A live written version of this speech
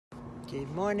Good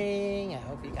morning. I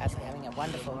hope you guys are having a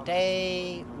wonderful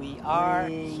day. We are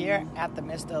here at the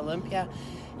Mr. Olympia.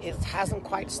 It hasn't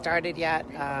quite started yet.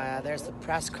 There's a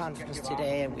press conference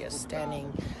today and we are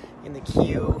standing in the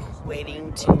queue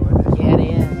waiting to get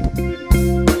in.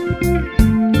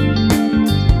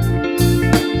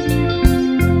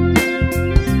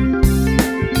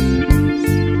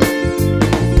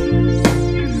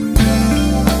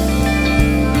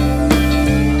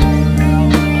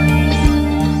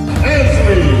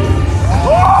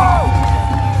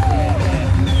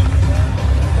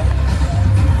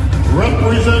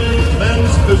 Representing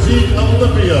Men's Physique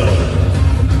Olympia,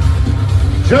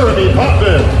 Jeremy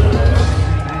Potvin.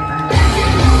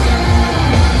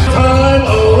 Time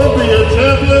Olympia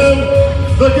champion,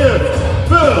 The Gift,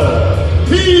 Phil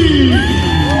P.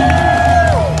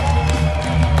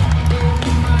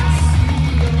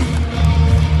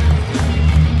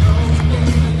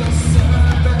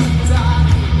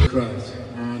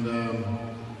 And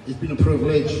it's been a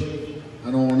privilege,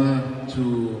 an honor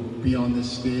to be on this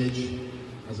stage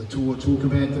as a 202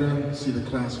 competitor, see the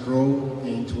class grow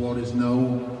into what is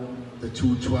now the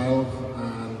 212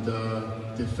 and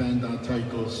defend our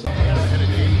titles.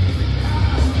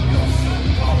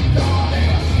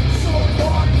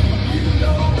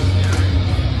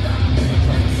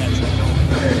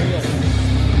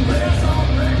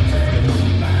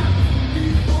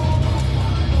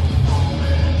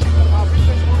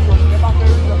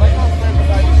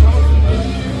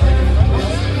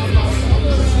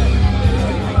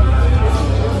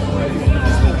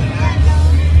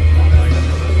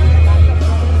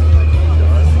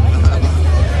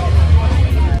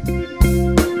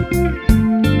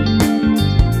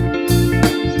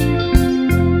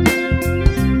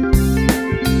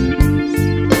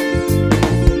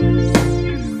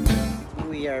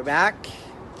 Back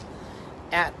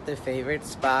at the favorite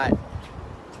spot,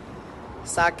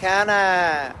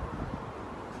 Sakana.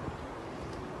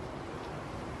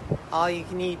 All you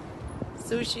can eat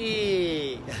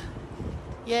sushi.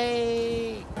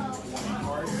 Yay!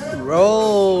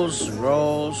 Rolls,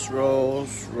 rolls,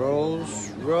 rolls,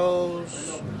 rolls,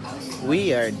 rolls.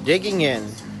 We are digging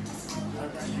in.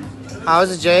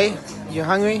 How's it, Jay? You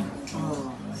hungry?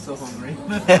 Oh, so hungry.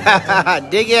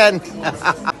 Dig in.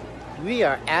 We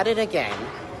are at it again.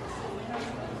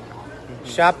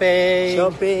 Shopping.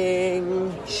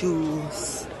 Shopping,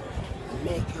 shoes,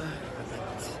 makeup,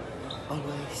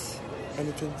 always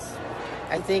anything.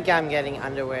 I think I'm getting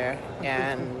underwear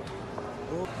and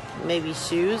maybe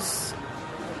shoes.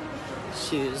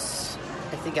 Shoes.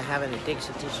 I think I have an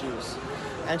addiction to shoes.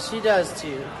 And she does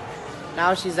too.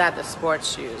 Now she's at the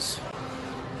sports shoes.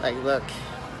 Like, look,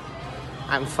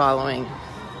 I'm following.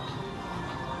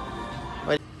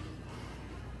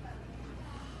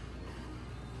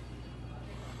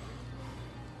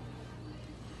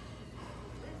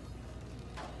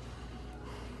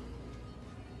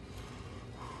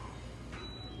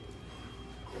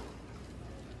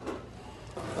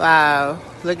 Wow,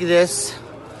 look at this.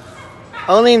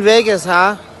 Only in Vegas,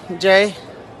 huh, Jay?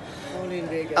 Only in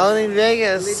Vegas. Only in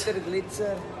Vegas. Glitter,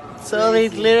 glitzer. It's only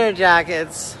glitter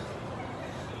jackets.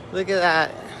 Look at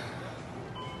that.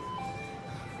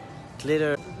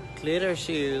 Glitter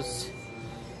shoes.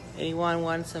 Anyone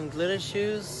want some glitter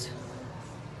shoes?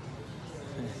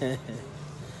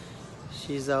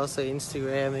 She's also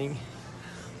Instagramming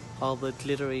all the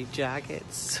glittery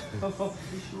jackets.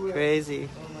 Crazy.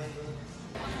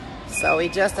 So we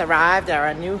just arrived at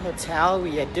our new hotel.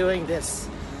 We are doing this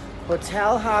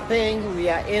hotel hopping. We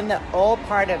are in the old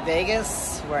part of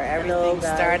Vegas where everything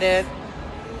started.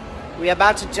 We're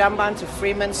about to jump onto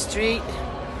Fremont Street.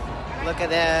 Look at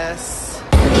this.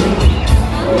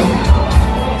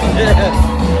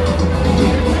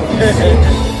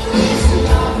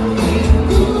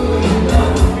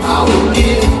 I will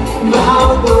give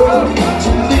my world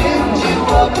to lift you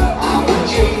up. I will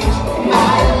change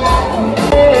my life.